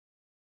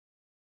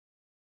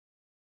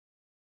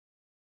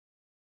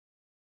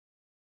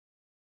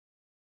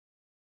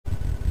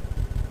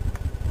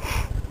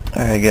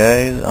Alright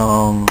guys,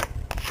 I'm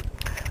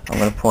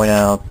going to point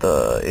out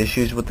the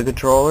issues with the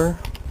controller.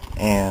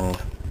 And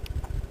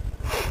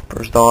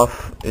first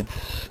off, it's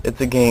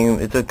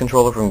a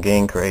controller from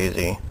Game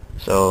Crazy.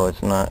 So let's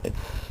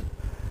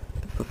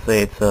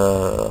say it's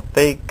a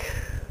fake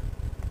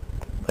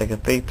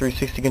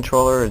 360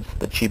 controller. It's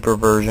the cheaper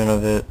version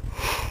of it,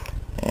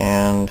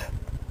 and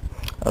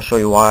I'll show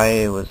you why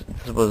it was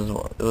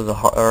a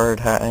hard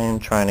time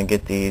trying to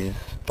get these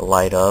to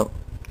light up,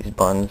 these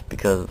buttons,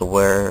 because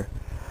where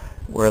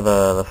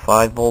the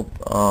 5-volt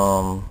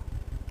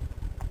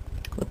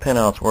the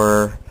pinouts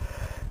were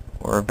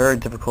very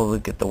difficult to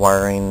get the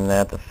wiring and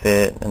that to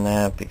fit and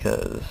that,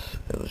 because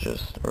it was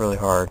just really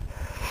hard.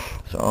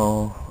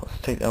 So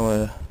I'm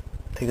gonna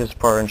take this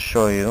apart and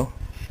show you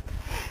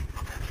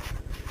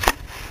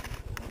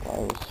why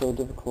it was so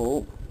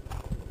difficult.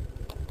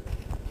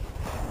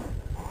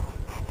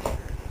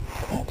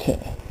 Okay.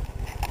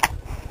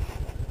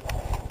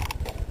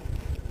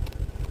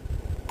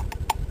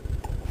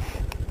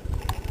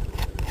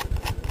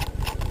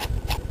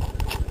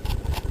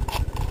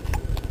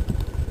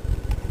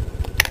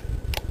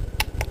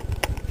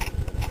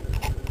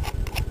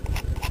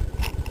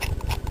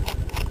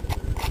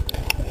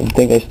 I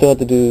think I still have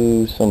to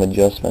do some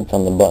adjustments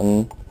on the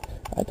button.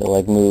 I have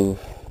to move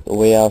the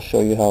way. I'll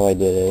show you how I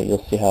did it.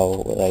 You'll see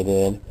what I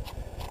did.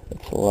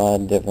 It's a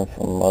lot different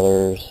from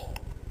others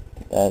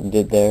that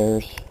did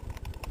theirs.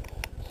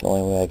 It's the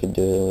only way I could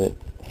do it,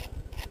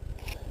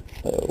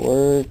 but it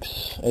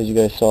works, as you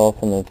guys saw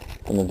from the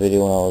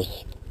video when I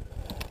was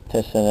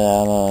testing it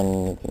out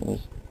on, I think it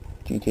was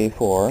GTA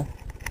 4.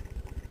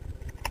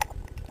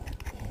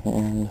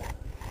 And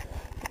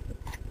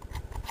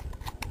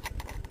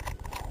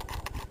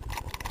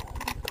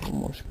a couple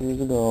more screws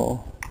to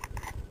go.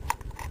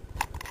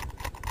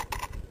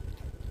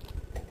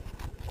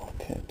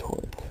 Okay,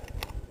 torque.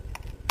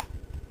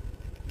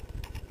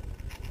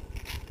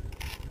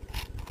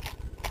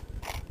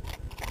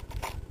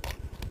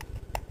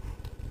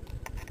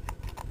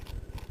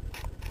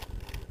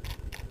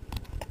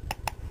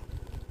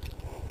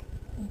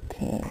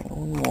 Okay,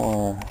 one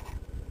more.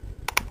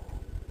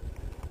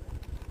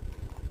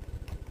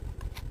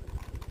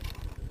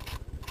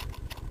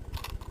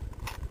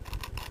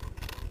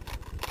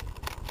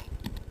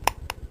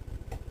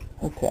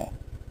 Okay,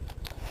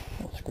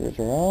 the screws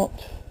are out.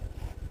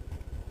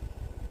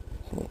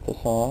 Let's lift this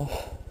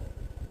off.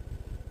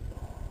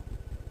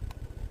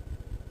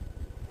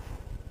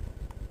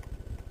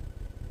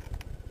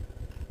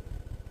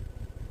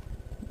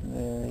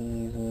 Very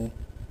easily.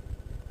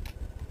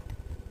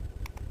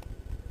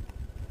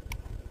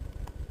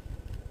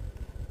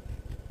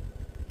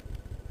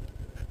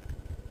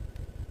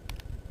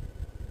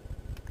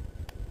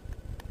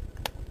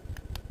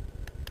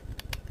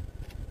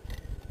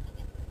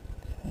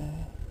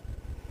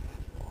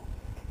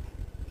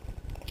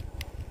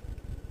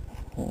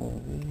 All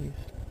of these.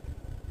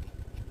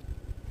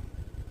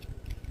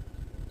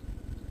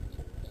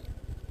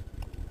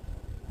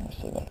 I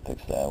still gotta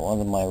fix that.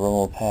 One of my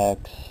remote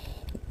packs,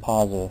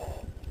 positive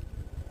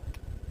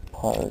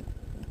part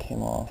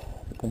came off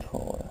the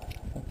controller.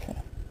 Okay.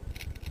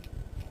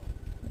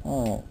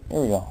 Alright,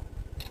 here we go.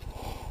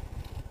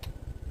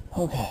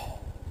 Okay.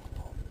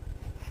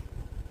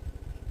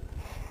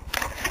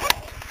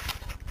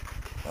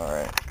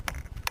 Alright.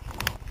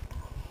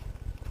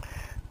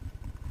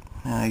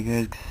 Now you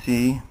guys can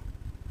see,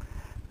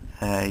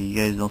 you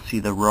guys don't see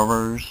the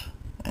rubbers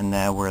and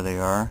that where they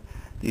are.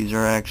 These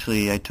are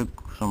actually, I took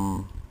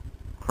some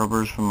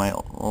rubbers from my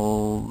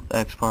old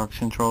Xbox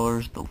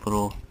controllers, the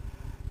little,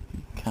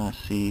 you can kind of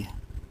see,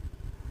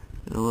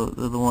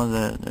 they're the ones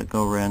that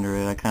go render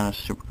it. I kind of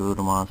super glued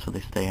them on so they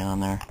stay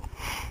on there,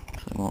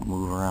 so they won't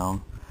move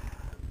around.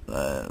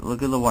 But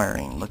look at the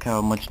wiring, look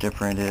how much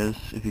different it is.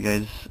 If you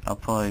guys, I'll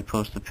probably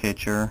post a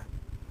picture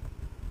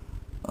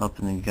up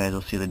and then you guys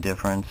will see the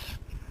difference.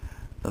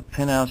 The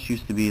pinouts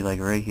used to be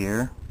right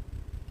here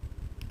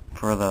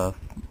for the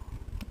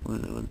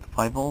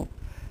 5-volt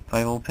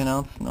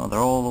pinouts. No, they're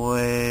all the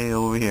way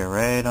over here,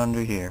 right under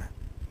here,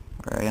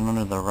 right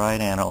under the right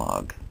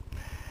analog.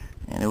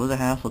 And it was a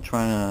hassle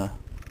trying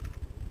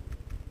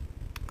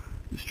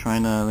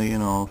to you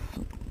know,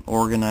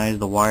 organize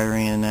the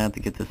wiring and that to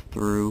get this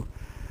through.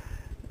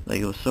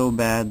 It was so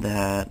bad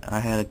that I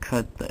had to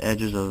cut the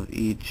edges of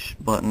each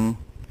button,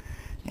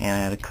 and I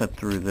had to cut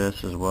through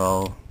this as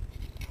well,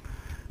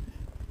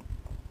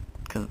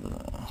 because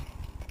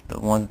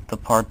the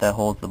part that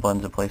holds the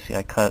buttons in place, see,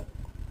 I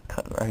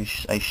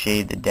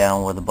shaved it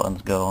down where the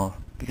buttons go,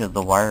 because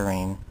the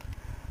wiring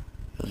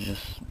it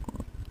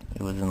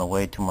was in the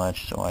way too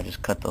much, so I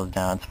just cut those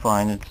down. It's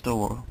fine, it's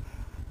still,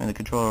 the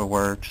controller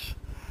works.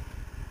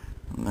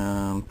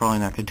 I'm probably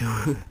not going to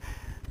do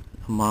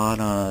a mod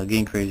on a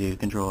Game Crazy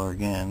controller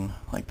again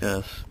like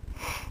this,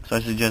 so I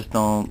suggest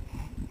don't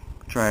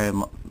try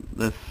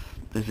this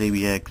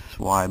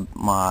ABXY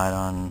mod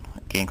on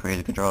Game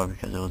Crazy controller,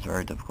 because it was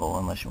very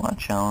difficult. Unless you want a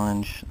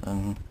challenge,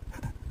 then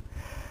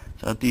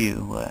it's up to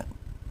you. But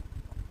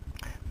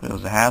it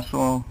was a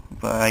hassle,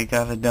 but I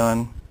got it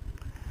done.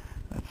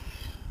 That's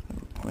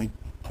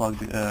plug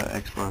the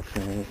Xbox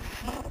in.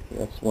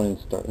 That's when it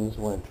starts. This is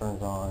when it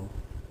turns on.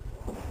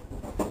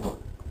 There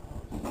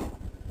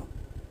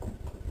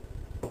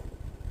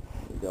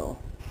we go.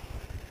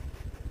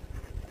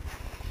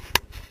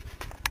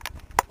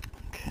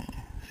 Okay.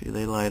 See,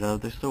 they light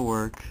up. They still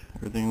work.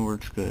 Everything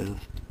works good.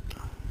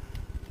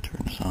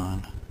 Turns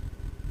on.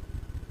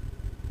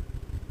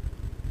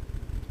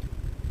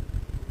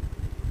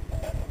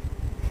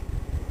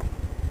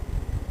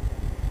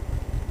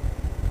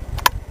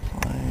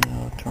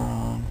 Turn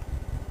on.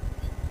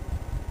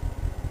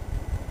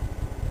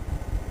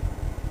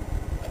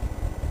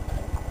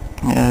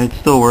 Yeah, it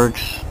still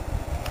works.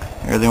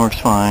 Everything works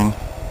fine.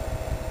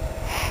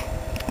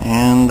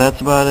 And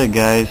that's about it,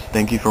 guys.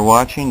 Thank you for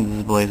watching. This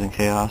is Blazing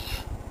Chaos.